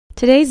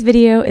Today's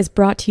video is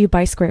brought to you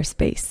by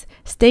Squarespace.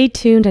 Stay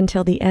tuned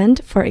until the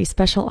end for a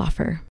special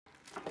offer.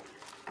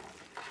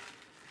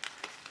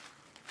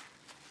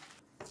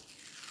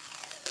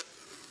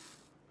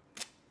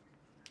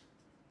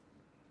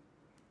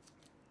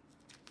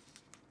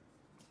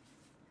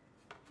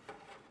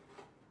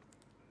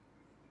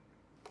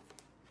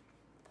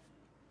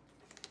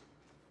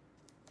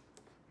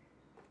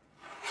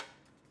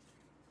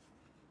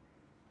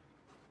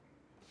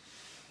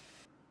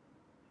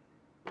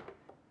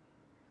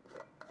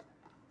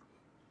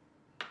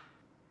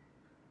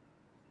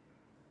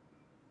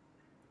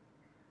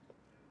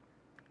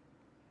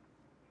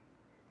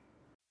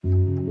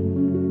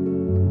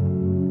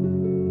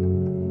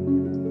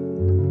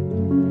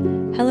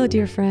 Hello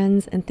dear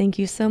friends, and thank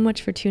you so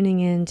much for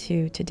tuning in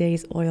to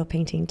today's oil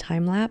painting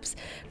time lapse,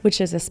 which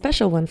is a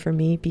special one for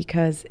me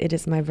because it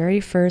is my very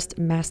first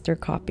master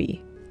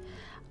copy.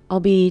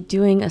 I'll be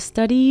doing a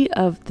study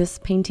of this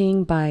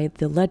painting by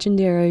the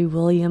legendary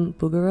William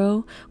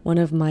Bouguereau, one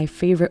of my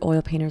favorite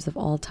oil painters of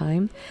all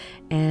time,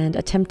 and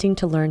attempting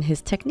to learn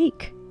his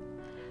technique.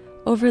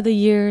 Over the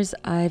years,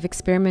 I've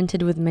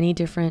experimented with many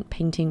different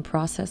painting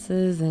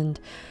processes and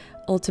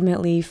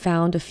ultimately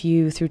found a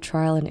few through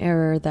trial and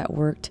error that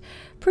worked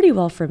pretty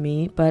well for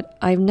me, but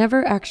I've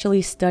never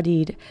actually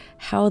studied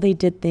how they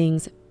did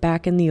things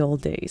back in the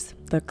old days,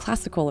 the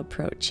classical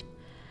approach.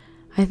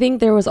 I think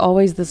there was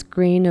always this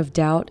grain of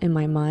doubt in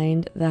my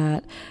mind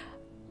that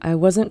I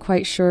wasn't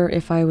quite sure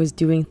if I was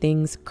doing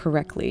things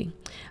correctly.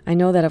 I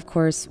know that, of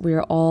course, we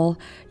are all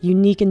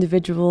unique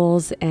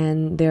individuals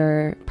and there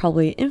are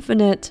probably an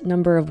infinite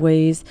number of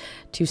ways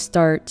to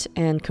start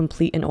and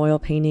complete an oil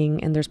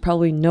painting, and there's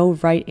probably no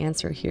right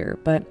answer here,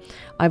 but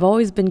I've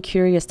always been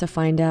curious to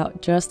find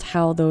out just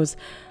how those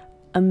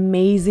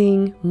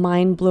amazing,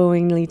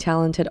 mind-blowingly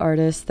talented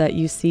artists that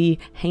you see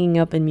hanging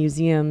up in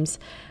museums,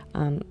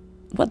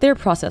 what their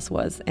process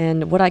was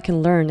and what I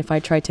can learn if I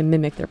try to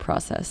mimic their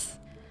process.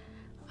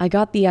 I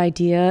got the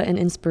idea and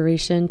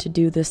inspiration to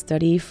do this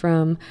study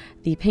from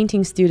the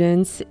painting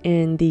students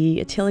in the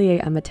atelier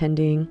I'm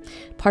attending.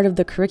 Part of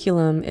the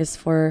curriculum is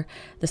for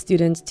the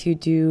students to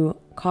do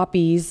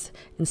copies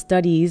and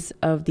studies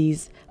of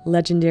these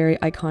legendary,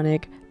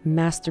 iconic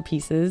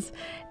masterpieces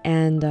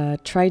and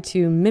try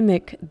to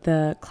mimic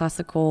the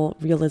classical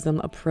realism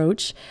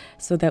approach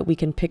so that we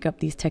can pick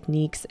up these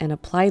techniques and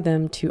apply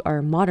them to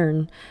our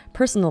modern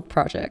personal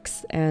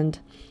projects. And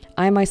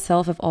I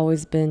myself have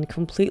always been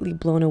completely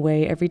blown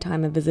away every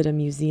time I visit a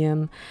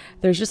museum.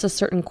 There's just a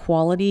certain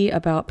quality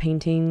about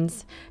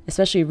paintings,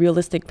 especially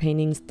realistic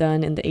paintings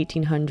done in the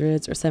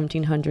 1800s or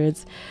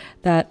 1700s,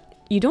 that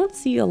you don't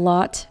see a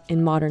lot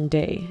in modern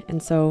day.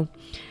 And so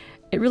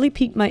it really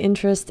piqued my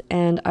interest,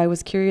 and I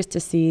was curious to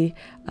see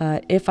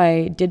if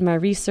I did my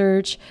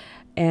research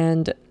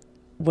and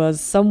was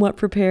somewhat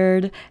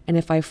prepared, and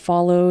if I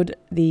followed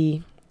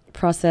the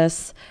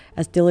process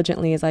as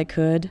diligently as I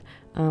could,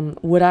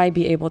 would I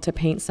be able to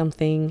paint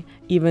something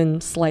even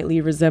slightly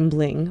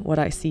resembling what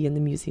I see in the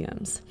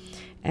museums?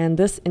 And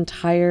this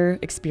entire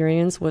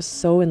experience was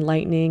so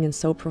enlightening and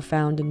so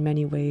profound in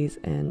many ways,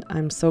 and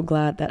I'm so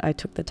glad that I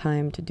took the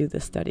time to do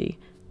this study.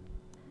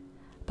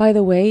 By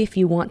the way, if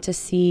you want to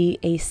see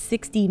a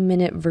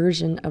 60-minute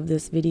version of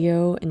this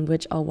video in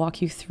which I'll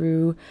walk you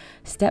through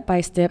step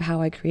by step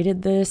how I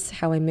created this,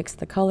 how I mixed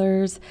the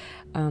colors,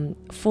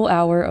 full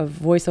hour of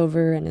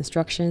voiceover and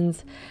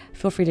instructions,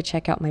 feel free to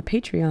check out my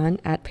Patreon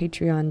at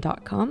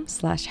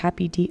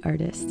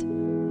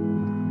patreon.com/happydartist.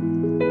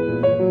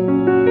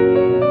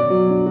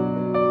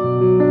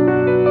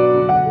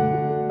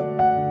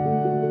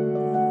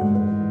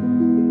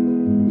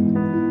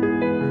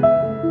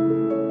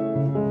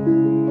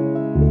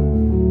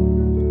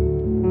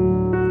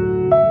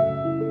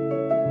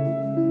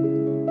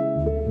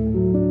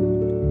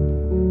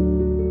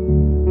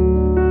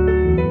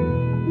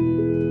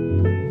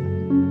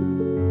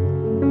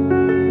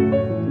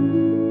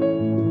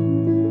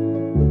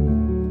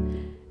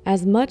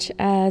 As much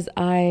as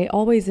I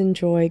always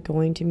enjoy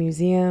going to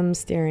museums,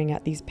 staring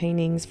at these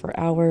paintings for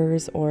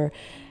hours, or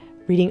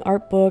reading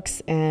art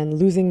books and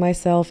losing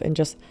myself and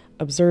just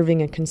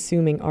observing and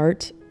consuming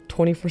art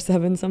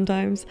 24/7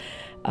 sometimes,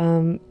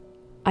 I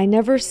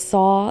never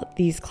saw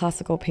these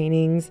classical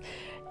paintings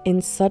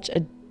in such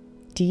a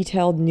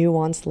detailed,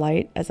 nuanced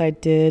light as I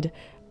did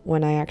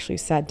when I actually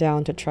sat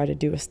down to try to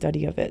do a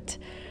study of it.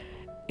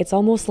 It's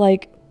almost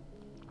like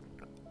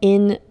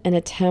in an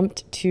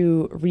attempt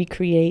to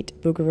recreate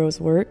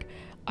Bouguereau's work,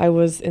 I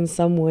was in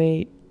some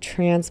way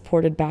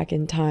transported back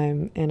in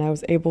time, and I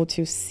was able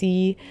to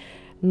see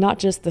not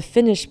just the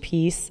finished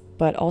piece,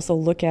 but also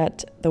look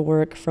at the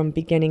work from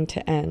beginning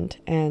to end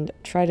and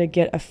try to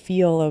get a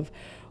feel of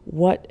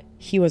what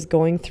he was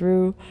going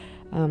through,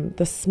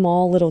 the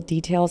small little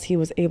details he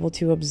was able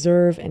to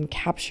observe and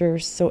capture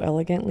so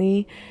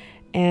elegantly,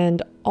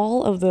 and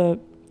all of the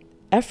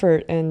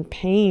effort and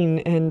pain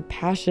and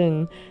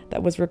passion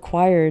that was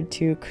required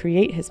to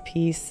create his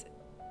piece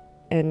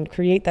and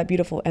create that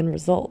beautiful end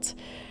result.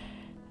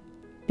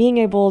 being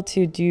able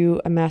to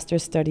do a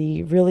master's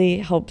study really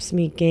helps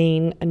me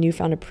gain a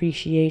newfound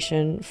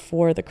appreciation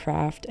for the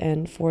craft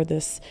and for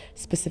this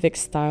specific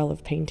style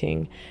of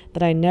painting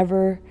that I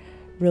never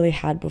really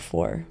had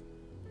before.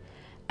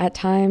 At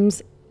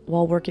times,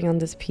 while working on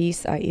this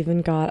piece, I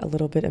even got a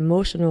little bit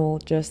emotional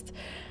just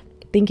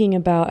thinking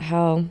about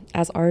how,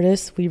 as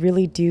artists, we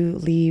really do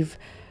leave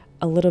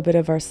a little bit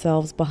of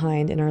ourselves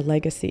behind in our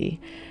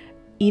legacy.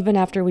 Even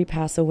after we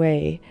pass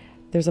away,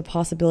 there's a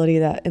possibility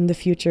that in the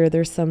future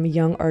there's some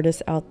young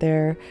artists out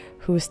there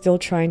who is still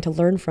trying to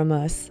learn from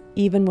us,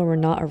 even when we're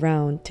not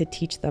around to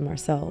teach them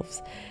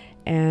ourselves.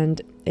 And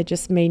it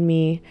just made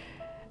me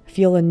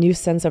feel a new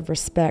sense of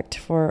respect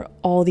for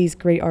all these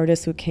great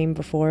artists who came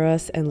before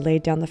us and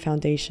laid down the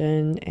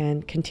foundation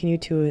and continue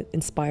to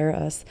inspire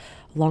us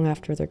long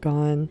after they're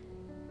gone.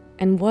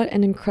 And what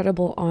an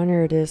incredible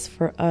honor it is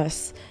for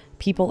us,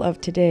 people of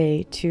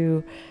today,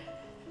 to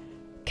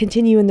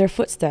continue in their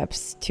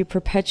footsteps, to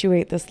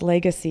perpetuate this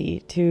legacy,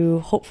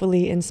 to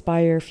hopefully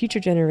inspire future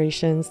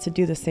generations to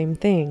do the same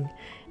thing.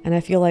 And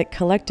I feel like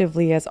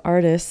collectively as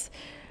artists,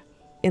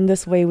 in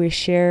this way, we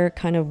share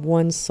kind of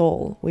one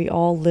soul. We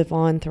all live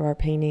on through our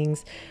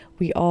paintings.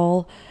 We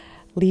all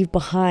leave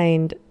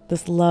behind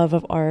this love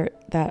of art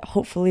that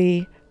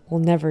hopefully will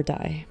never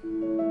die.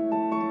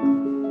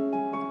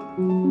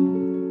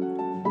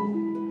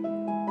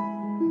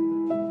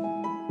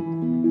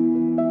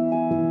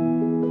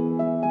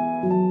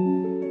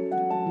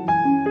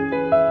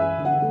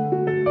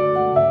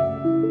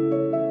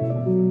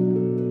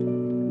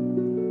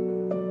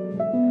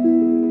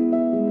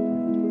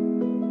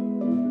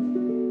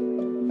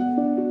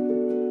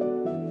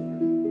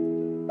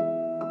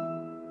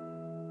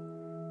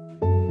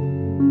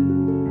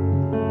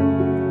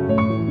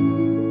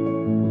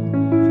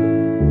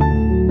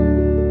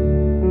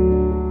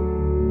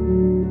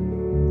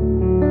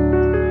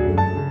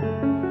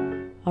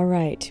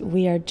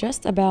 We are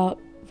just about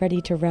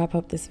ready to wrap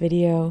up this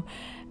video.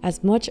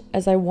 As much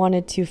as I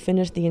wanted to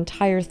finish the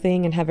entire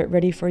thing and have it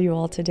ready for you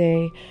all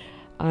today,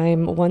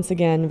 I'm once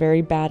again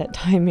very bad at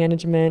time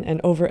management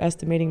and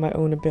overestimating my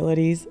own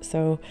abilities.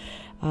 So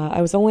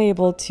I was only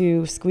able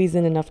to squeeze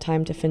in enough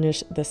time to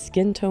finish the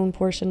skin tone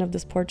portion of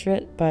this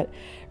portrait, but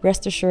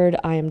rest assured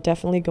I am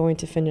definitely going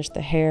to finish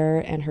the hair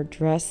and her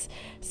dress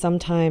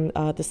sometime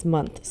this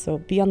month. So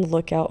be on the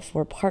lookout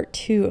for part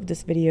 2 of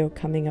this video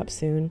coming up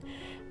soon.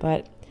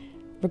 But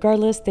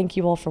regardless, thank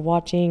you all for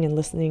watching and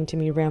listening to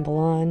me ramble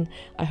on.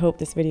 I hope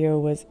this video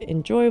was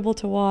enjoyable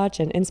to watch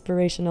and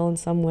inspirational in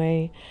some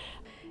way.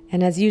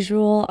 And as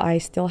usual, I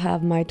still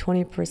have my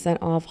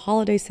 20% off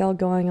holiday sale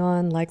going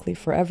on, likely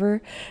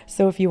forever.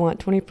 So if you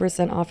want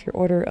 20% off your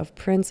order of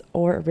prints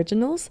or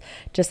originals,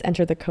 just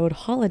enter the code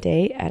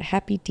HOLIDAY at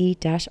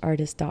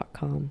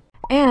happyd-artist.com.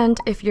 And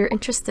if you're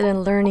interested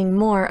in learning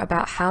more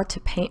about how to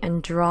paint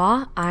and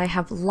draw, I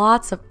have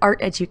lots of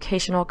art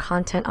educational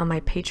content on my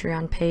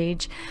Patreon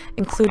page,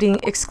 including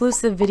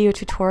exclusive video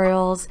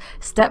tutorials,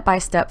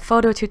 step-by-step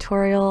photo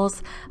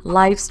tutorials,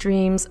 live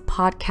streams,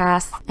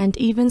 podcasts, and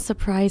even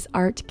surprise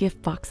art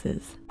gift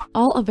boxes.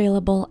 All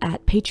available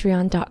at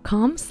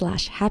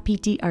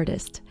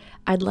patreon.com/happydartist.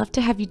 I'd love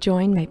to have you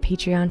join my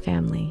Patreon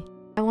family.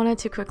 I wanted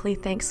to quickly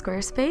thank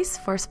Squarespace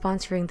for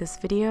sponsoring this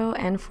video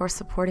and for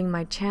supporting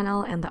my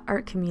channel and the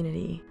art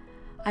community.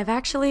 I've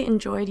actually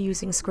enjoyed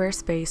using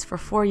Squarespace for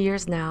 4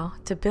 years now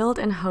to build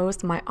and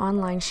host my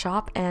online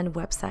shop and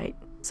website.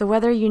 So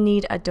whether you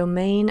need a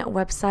domain,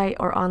 website,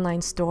 or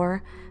online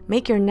store,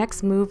 make your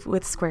next move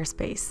with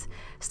Squarespace.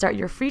 Start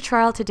your free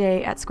trial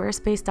today at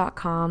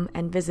squarespace.com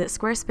and visit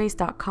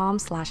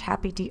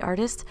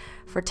squarespace.com/happydartist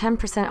for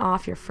 10%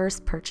 off your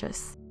first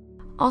purchase.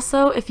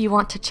 Also, if you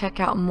want to check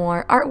out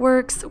more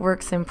artworks,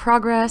 works in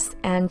progress,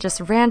 and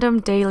just random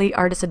daily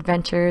artist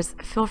adventures,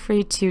 feel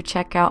free to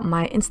check out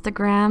my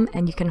Instagram,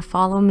 and you can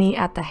follow me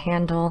at the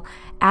handle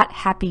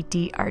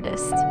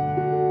 @happydartist.